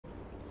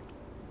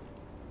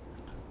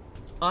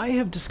I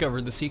have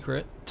discovered the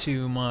secret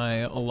to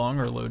my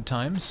longer load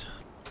times.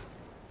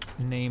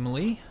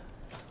 Namely,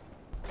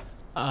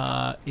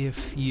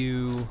 if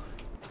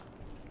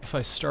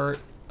I start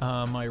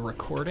my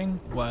recording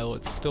while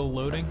it's still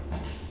loading,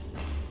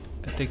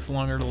 it takes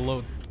longer to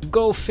load.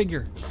 Go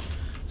figure!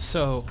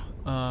 So,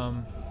 I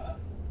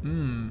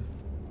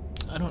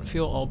don't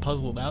feel all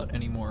puzzled out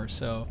anymore,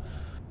 so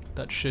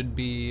that should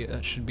be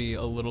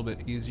a little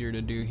bit easier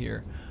to do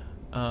here.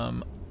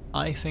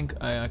 I think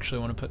I actually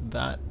want to put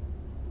that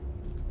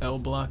L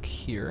block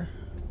here,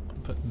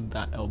 put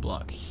that L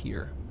block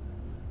here.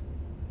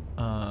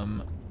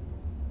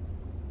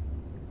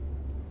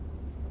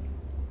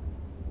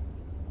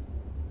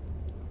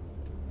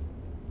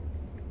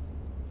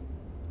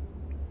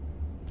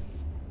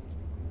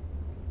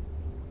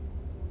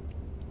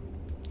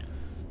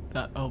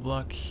 That L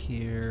block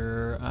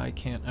here. I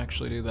can't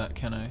actually do that,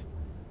 can I?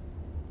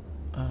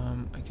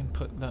 I can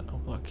put that L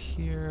block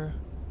here,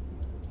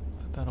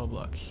 put that L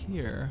block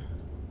here.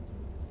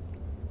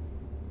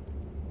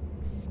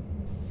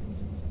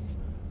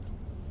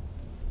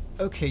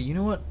 Okay, you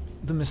know what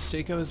the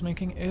mistake I was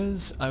making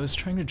is? I was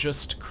trying to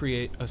just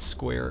create a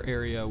square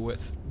area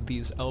with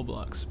these L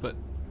blocks, but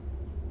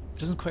it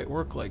doesn't quite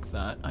work like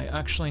that. I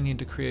actually need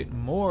to create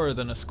more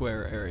than a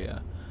square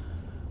area.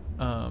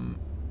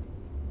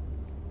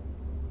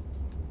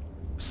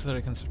 So that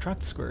I can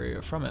subtract the square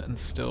area from it and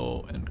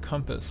still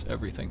encompass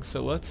everything.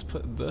 So let's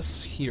put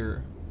this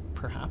here,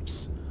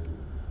 perhaps.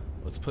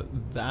 Let's put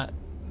that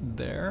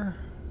there.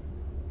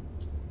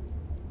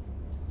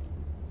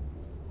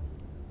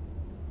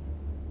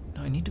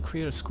 No, I need to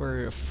create a square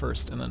area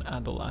first and then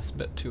add the last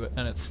bit to it,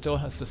 and it still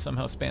has to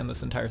somehow span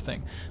this entire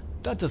thing.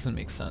 That doesn't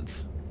make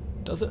sense,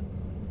 does it?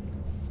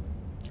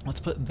 Let's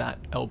put that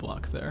L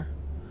block there.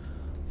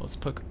 Let's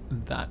put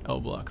that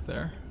L block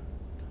there.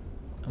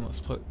 And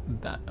let's put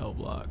that L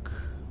block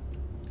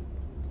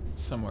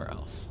somewhere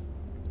else.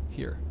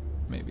 Here,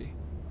 maybe.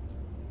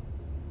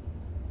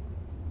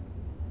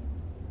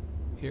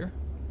 Here?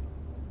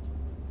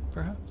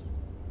 Perhaps?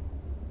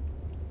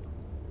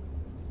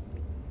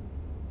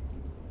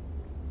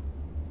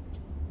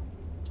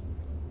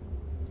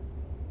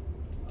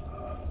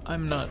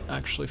 I'm not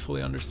actually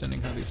fully understanding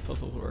how these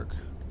puzzles work.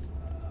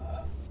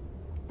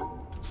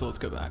 So let's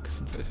go back,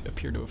 since I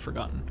appear to have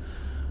forgotten.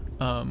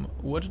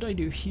 What did I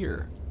do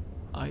here?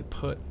 I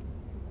put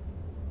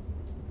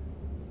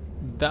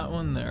that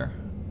one there,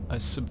 I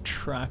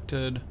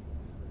subtracted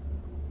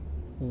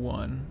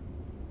 1,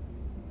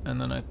 and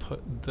then I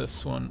put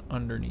this one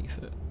underneath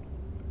it,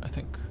 I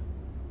think.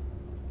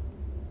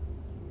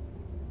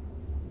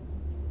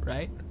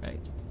 Right?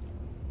 Right.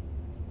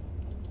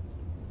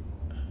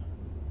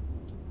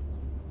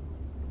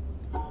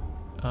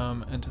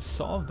 And to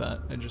solve that,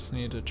 I just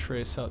need to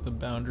trace out the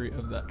boundary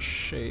of that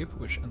shape,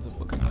 which ends up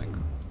looking like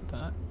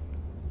that.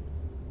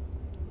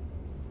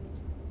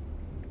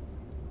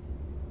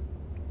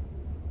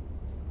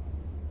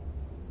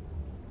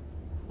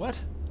 What?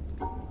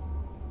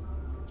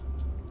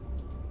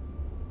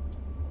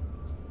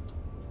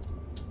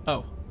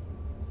 Oh.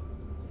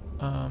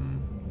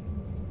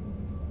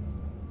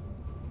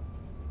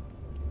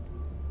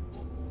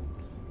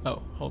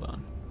 Oh, hold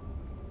on.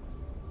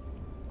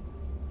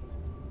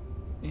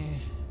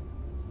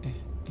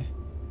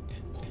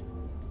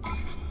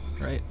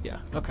 Right? Yeah,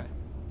 okay.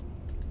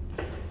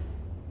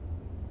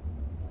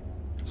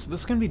 So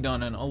this can be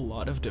done in a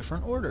lot of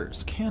different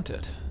orders, can't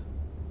it?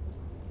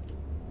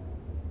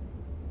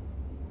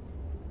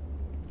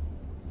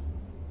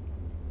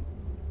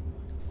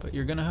 But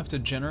you're gonna have to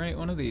generate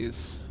one of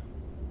these.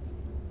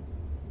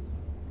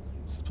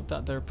 Just put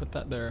that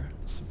there,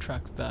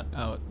 subtract that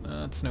out.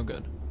 That's no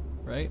good,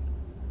 right?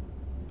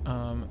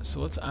 So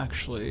let's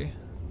actually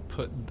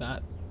put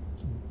that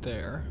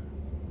there.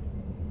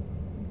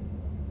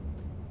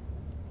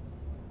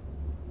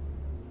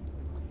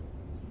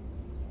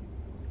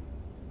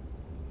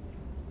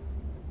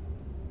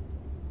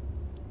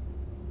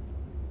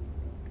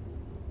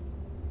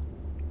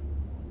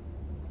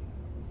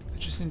 They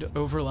just need to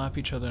overlap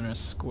each other in a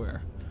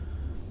square.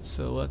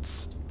 So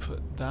let's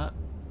put that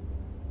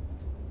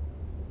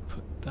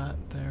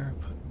there,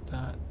 put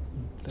that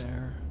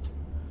there.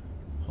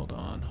 Hold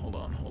on, hold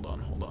on, hold on,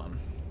 hold on.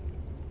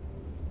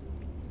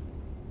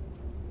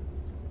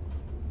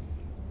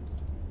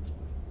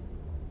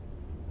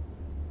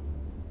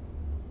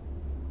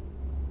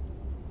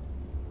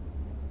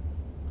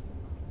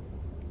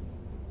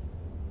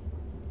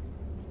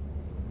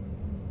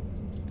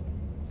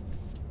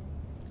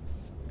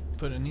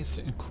 But it needs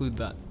to include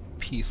that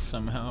piece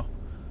somehow.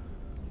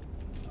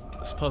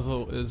 This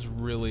puzzle is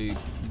really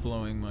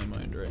blowing my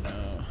mind right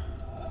now.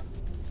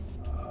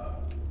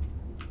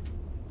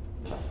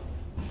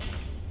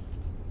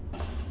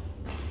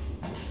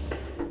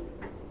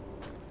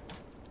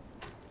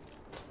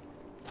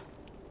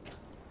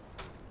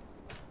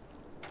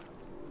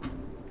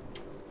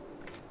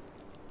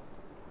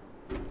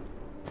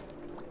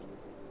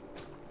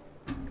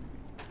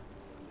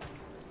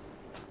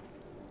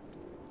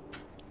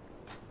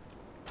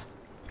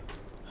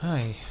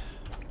 Hi.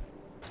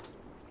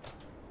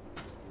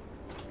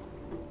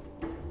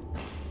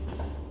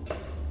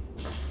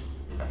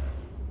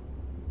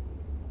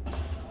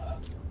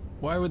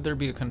 Why would there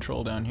be a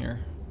control down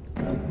here?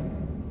 There's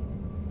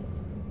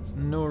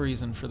no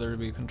reason for there to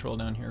be a control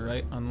down here,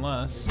 right?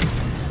 Unless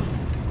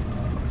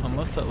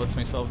that lets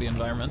me solve the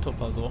environmental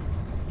puzzle.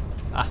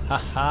 Ah ha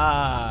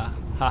ha!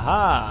 Ha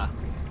ha!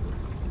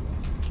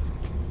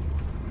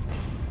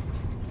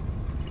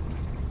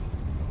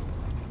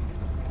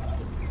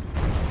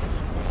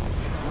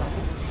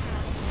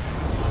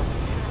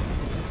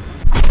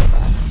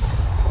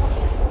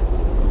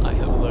 I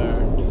have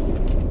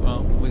learned. Well,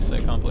 at least I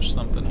accomplished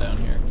something down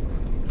here.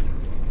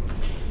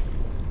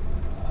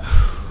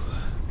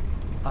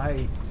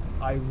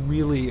 I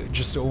really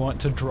just want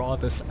to draw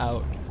this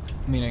out,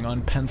 meaning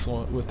on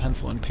pencil, with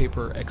pencil and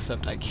paper,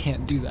 except I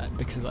can't do that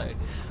because I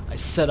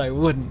said I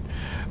wouldn't.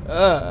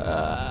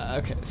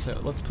 Okay, so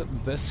let's put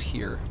this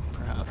here,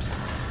 perhaps.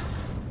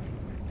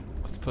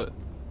 Let's put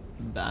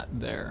that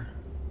there.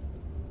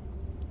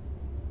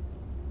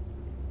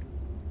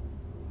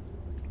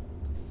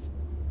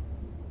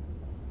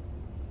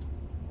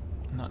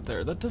 Not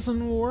there. That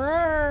doesn't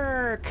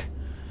work!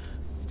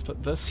 Let's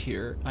put this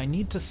here. I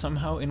need to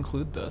somehow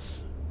include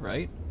this,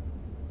 right?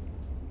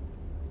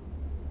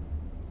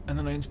 And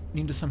then I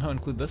need to somehow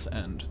include this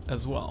end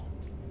as well.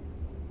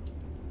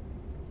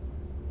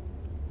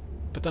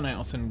 But then I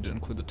also need to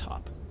include the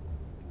top.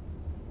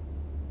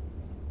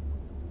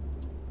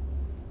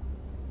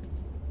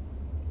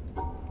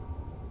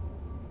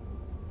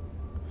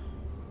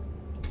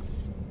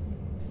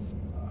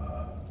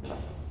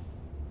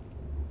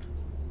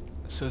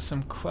 So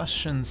some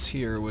questions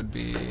here would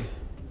be...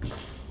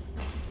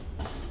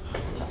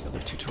 other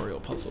tutorial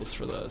puzzles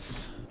for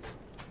this.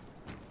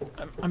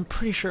 I'm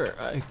pretty sure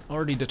I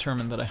already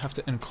determined that I have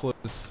to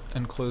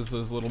enclose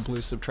those little blue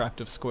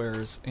subtractive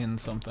squares in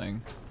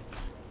something.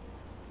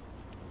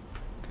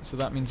 Okay, so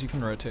that means you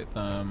can rotate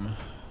them.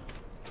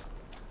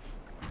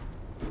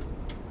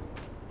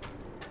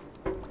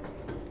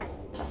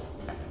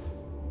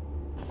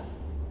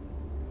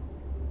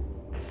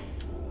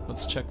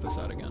 Let's check this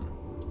out again.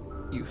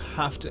 You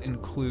have to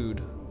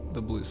include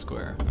the blue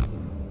square.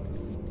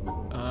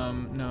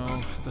 No,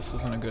 this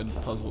isn't a good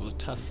puzzle to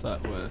test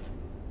that with.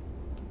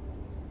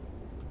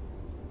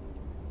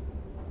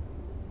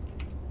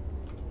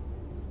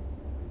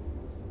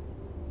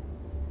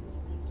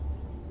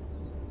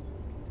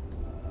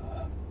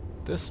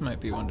 This might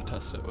be one to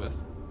test it with.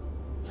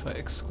 If I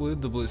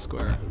exclude the blue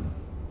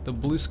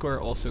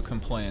square also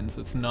complains.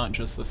 It's not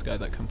just this guy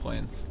that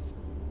complains.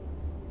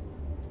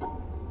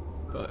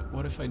 But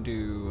what if I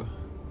do...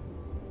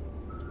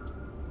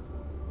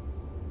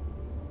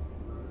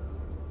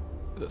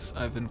 this?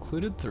 I've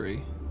included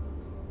 3.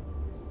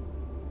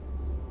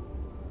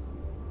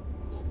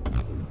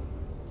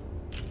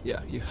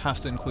 Yeah, you have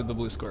to include the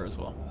blue square as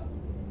well.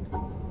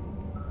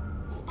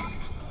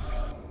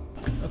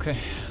 Okay,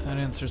 that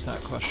answers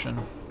that question.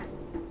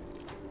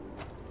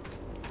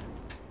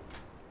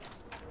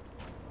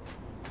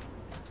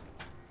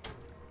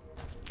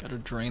 Gotta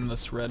drain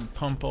this red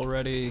pump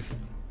already.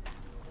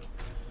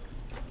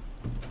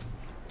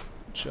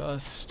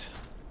 Just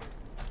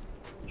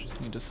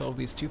need to solve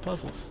these 2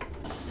 puzzles.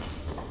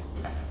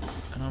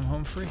 And I'm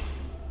home free.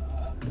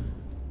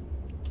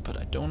 But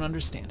I don't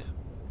understand.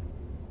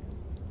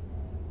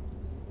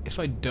 If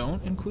I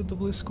don't include the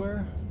blue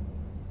square,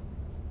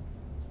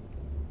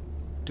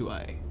 do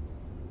I?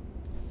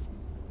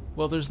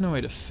 Well, there's no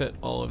way to fit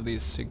all of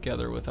these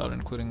together without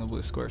including the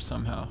blue square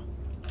somehow.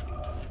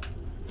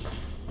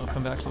 I'll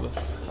come back to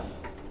this.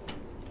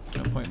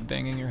 No point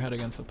banging your head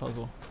against a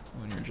puzzle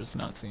when you're just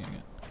not seeing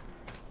it.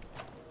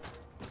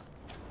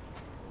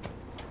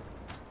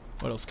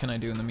 What else can I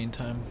do in the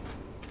meantime?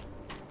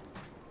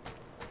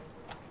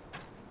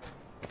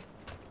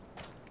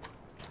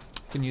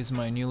 I can use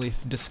my newly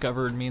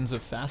discovered means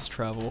of fast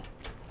travel.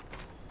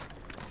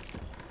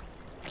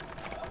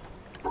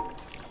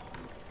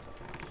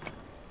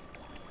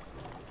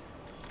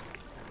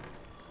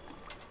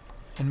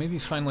 And maybe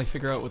finally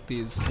figure out what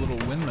these little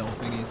windmill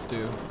thingies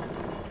do.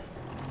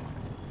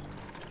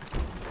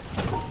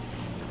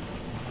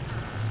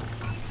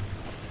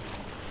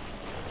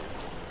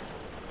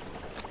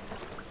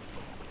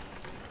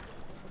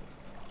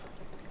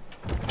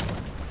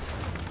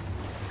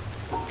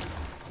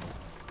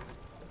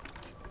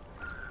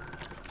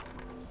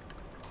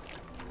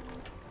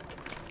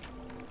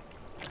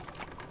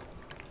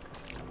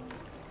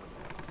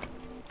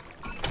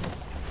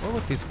 Or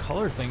what these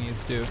color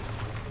thingies do.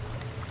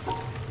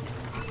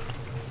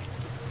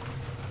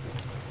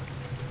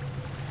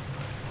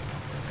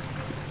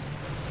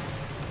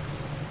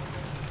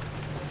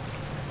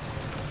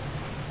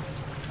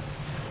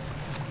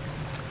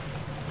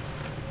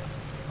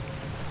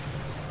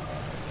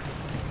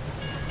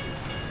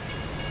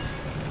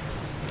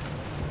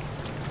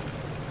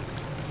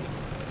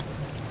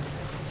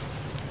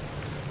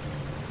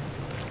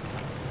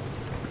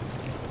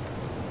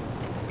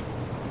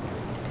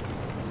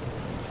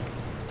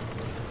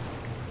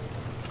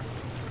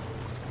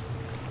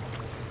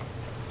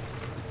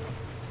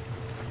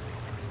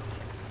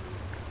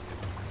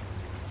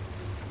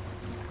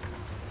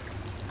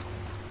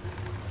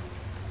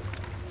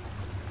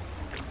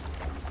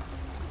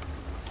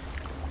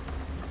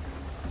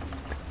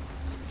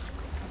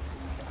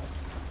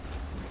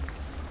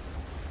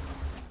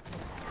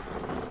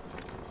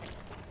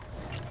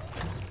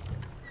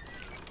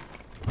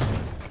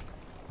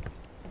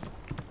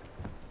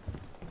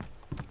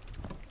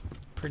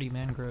 pretty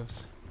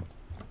mangroves.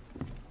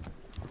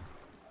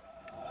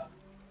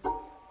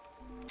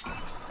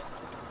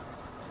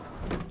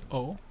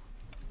 Oh.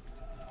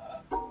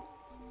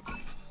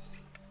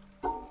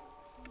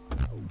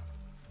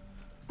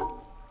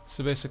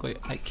 So basically,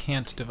 I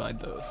can't divide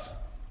those.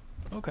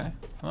 Okay,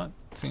 well,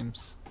 that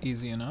seems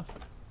easy enough.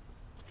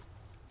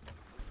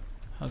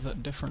 How's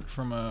that different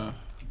from a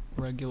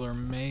regular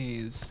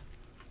maze?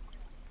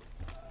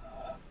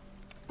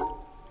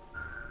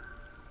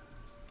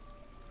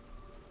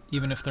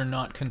 Even if they're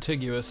not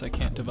contiguous, I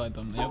can't divide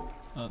them. Yep,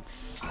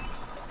 that's...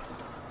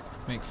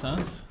 makes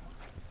sense.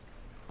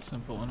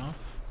 Simple enough.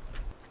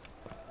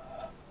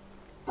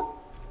 There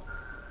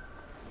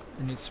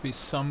needs to be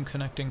some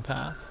connecting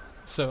path.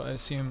 So I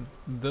assume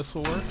this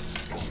will work,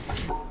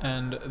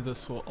 and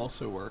this will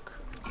also work.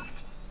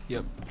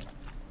 Yep.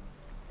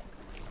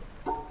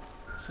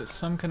 So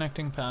some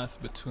connecting path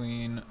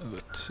between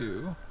the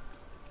two.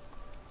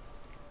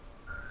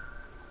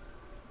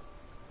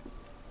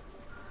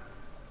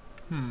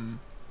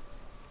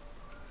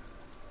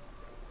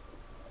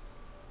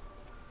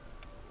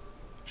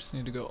 Just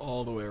need to go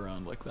all the way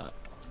around like that.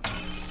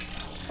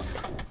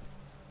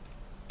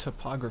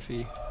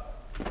 Topography.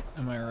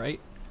 Am I right?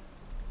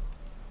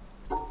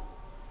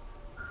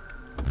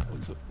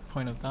 What's the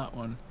point of that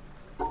one?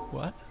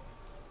 What?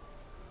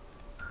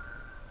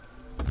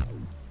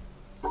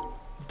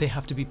 They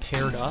have to be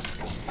paired up?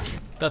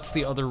 That's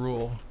the other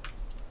rule.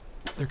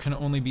 There can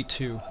only be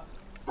two.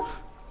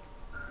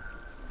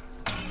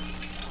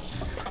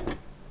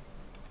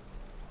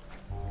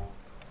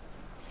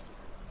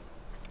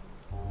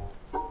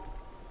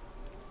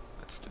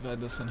 Let's divide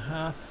this in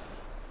half.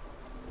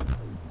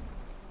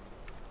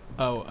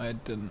 Oh, I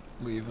didn't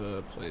leave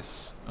a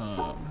place.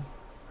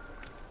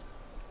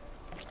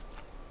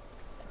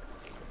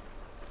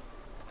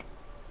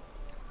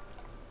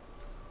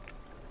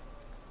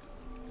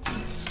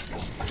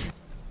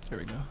 There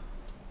we go.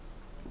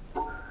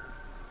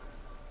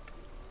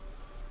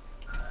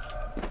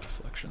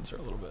 Reflections are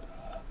a little bit...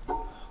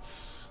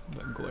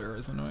 that glare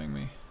is annoying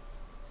me.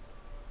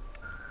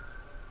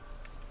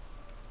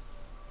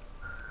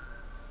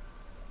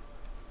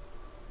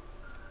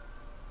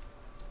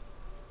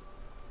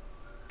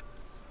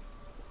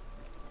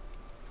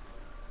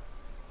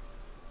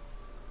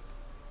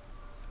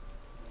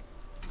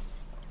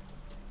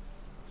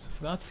 So if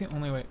that's the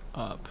only way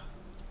up...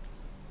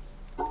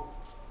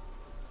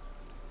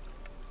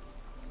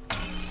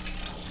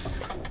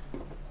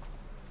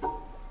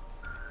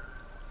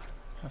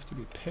 have to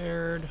be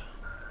paired.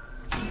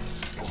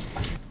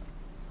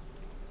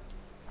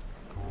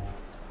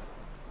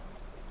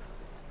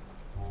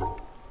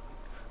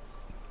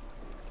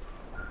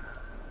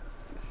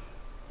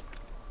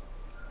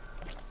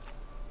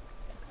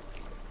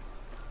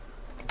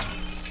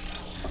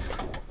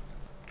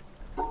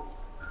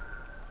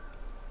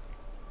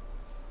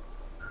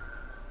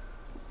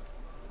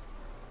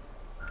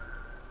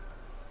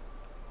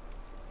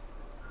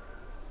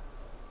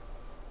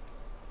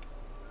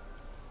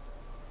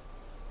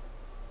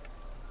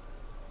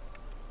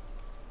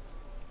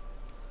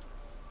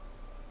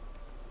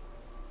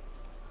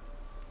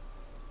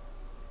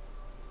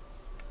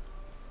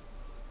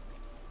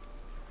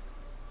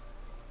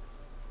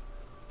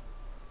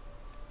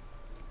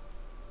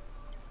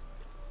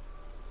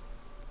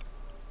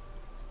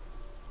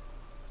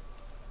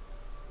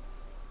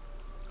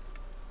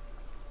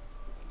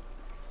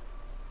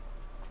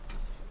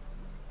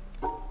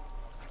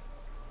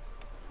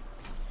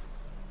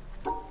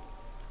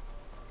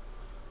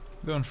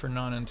 Going for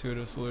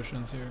non-intuitive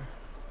solutions here.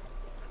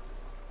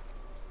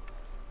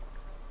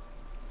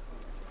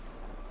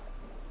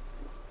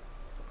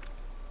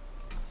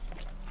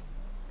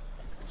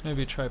 Let's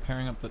maybe try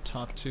pairing up the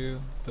top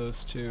two,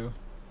 those two,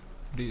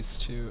 these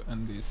two,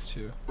 and these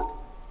two.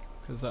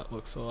 Because that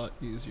looks a lot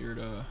easier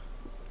to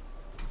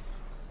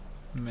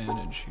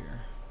manage here.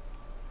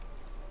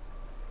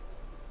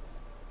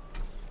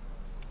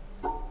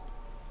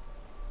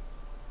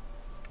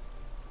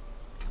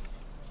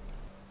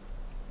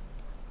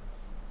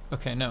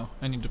 Okay, no,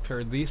 I need to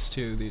pair these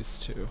two, these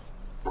two.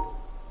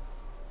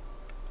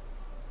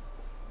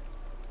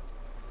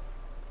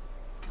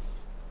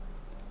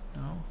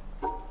 No?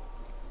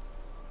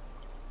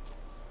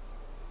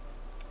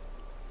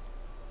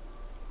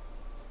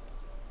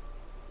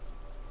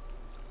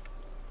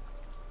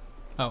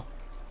 Oh.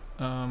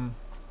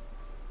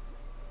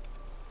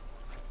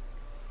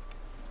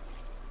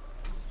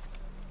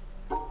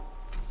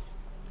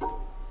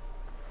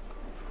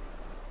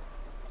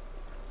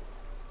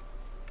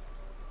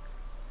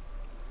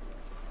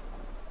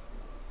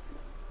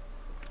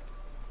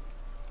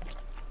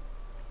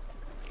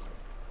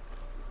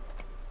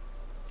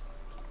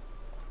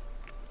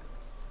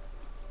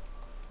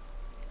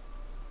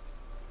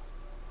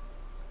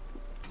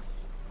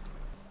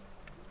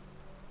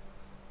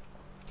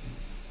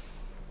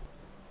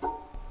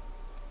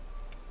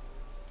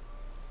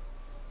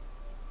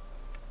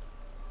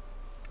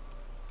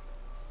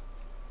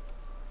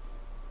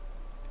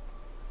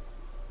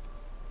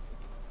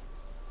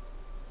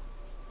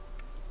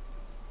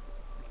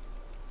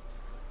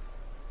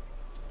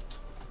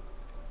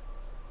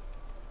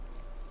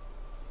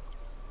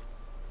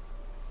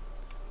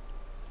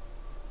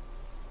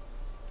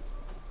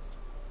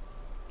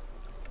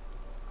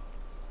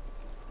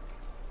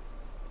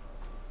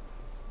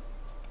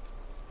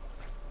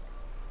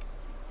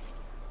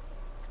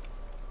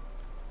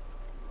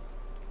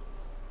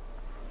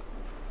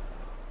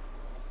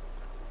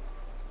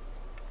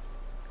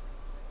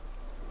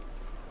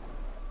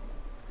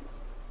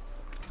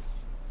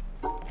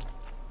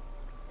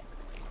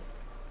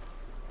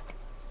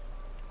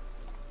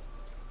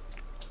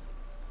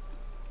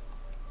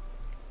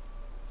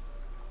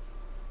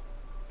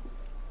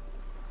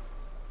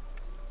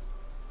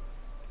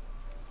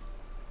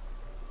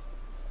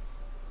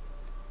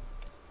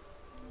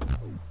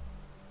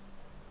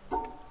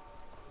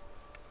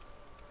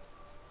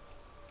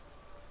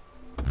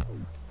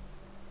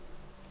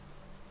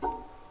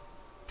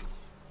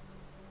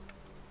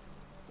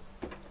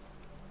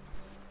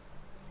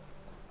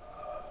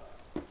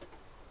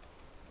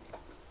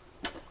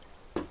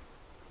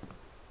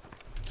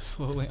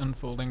 slowly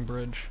unfolding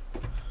bridge.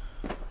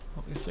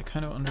 At least I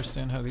kind of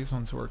understand how these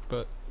ones work,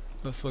 but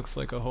this looks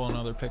like a whole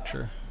nother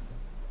picture.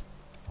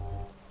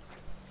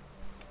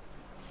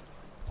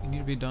 You need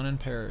to be done in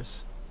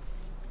pairs.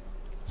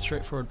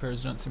 Straightforward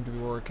pairs don't seem to be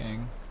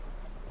working.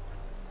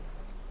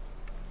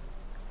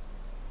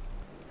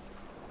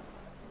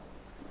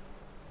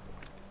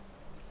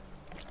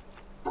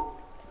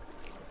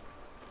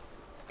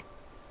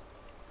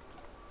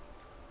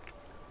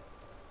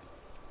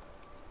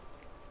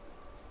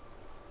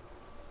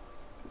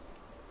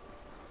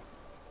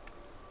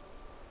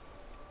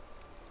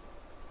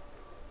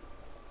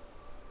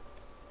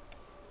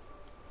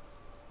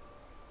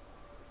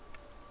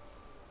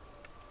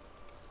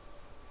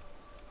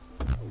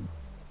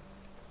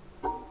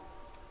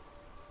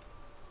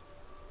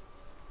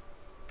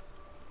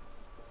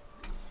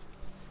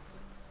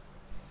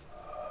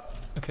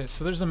 Okay,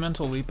 so there's a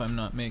mental leap I'm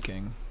not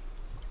making.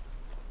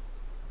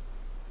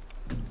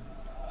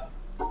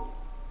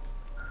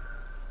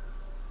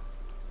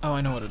 Oh,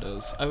 I know what it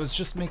is. I was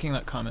just making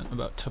that comment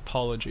about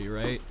topology,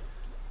 right?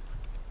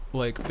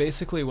 Like,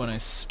 basically when I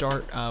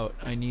start out,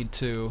 I need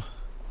to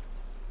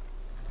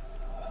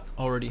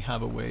already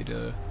have a way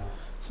to...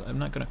 So I'm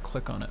not going to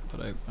click on it,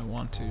 but I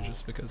want to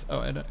just because...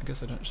 Oh, I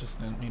guess I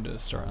don't need to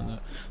start on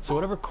that. So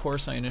whatever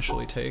course I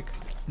initially take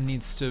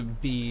needs to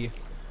be...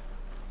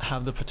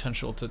 have the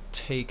potential to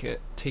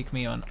take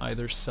me on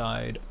either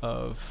side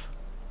of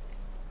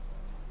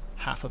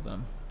half of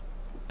them,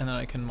 and then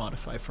I can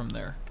modify from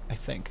there, I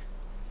think.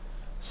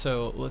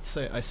 So let's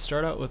say I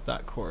start out with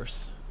that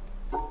course,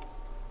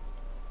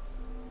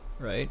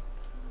 right?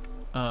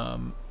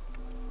 And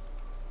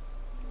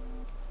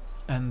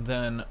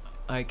then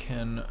I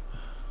can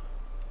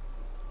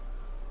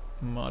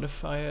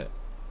modify it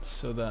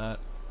so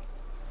that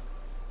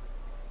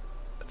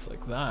it's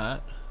like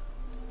that.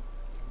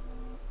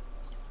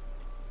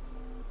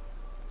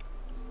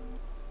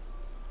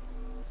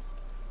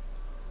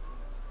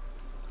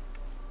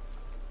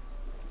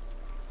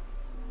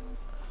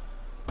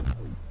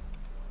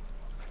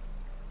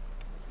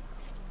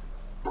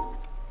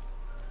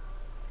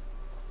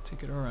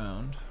 Take it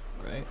around,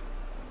 right?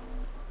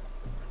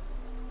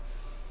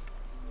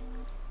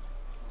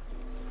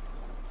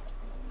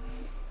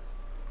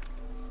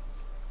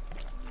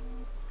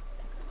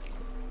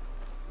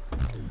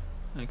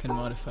 I can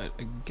modify it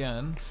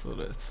again so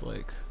that it's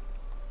like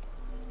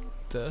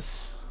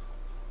this,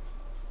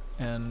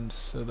 and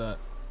so that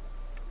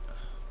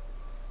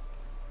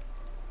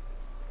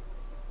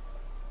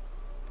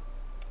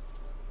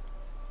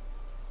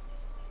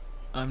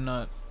I'm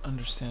not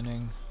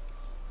understanding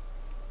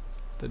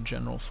the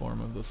general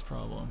form of this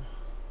problem.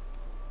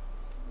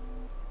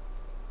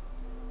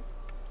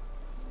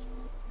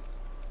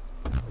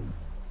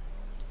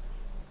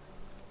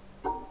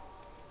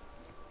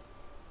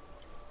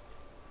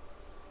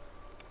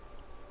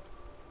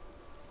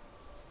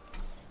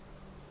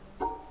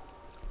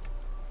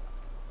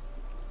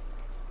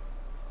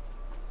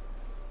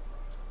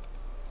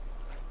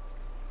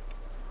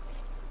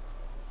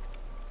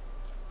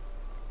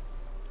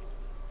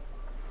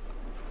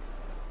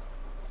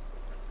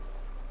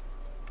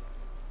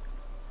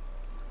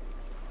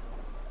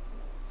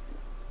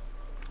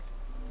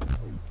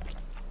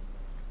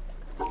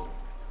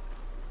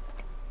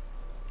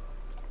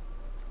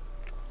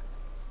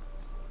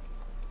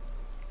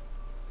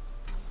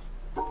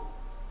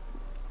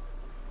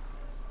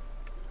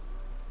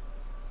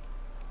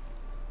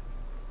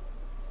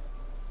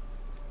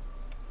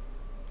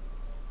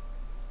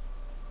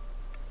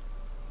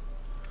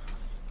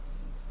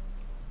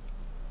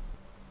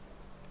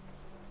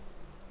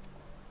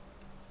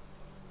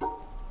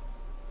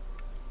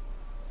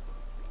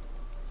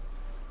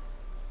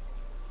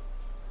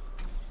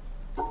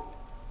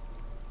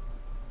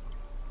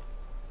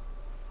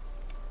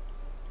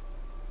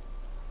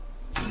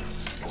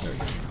 There we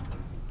go.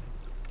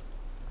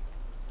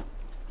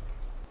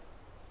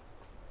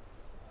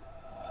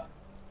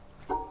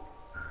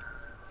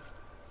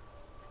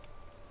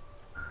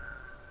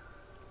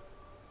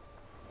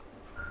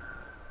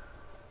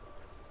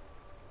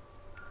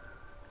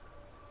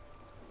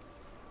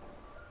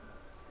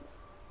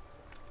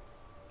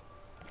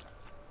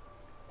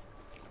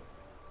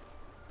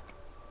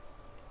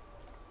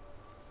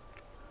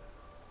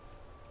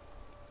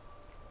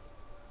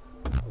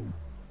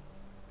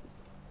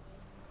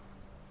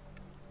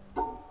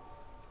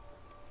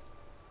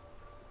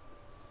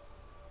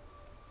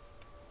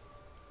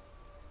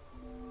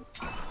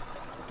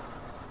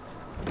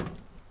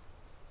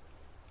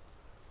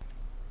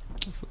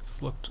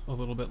 This looked a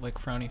little bit like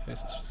frowny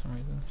faces for some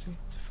reason. See,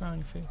 it's a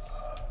frowny face.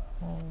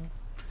 Oh.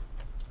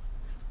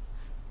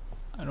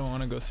 I don't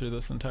want to go through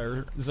this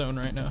entire zone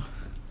right now.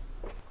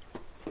 I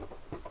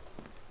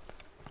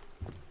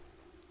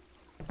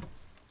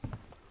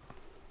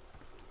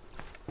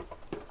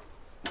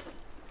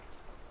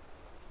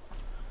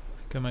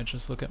think I might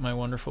just look at my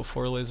wonderful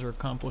 4-laser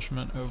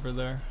accomplishment over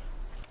there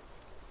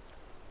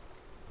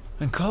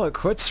and call it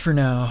quits for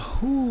now.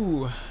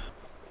 Ooh.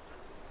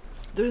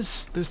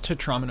 Those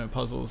tetromino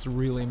puzzles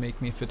really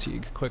make me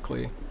fatigue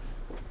quickly.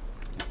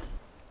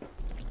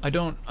 I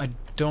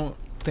don't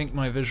think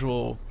my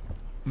visual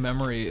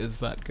memory is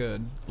that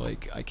good.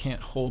 Like, I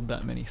can't hold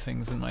that many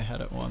things in my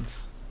head at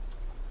once.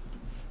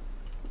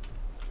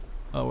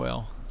 Oh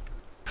well.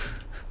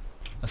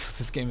 That's what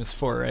this game is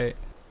for, right?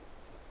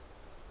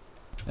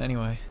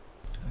 Anyway,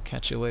 I'll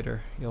catch you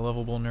later, you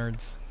lovable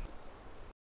nerds.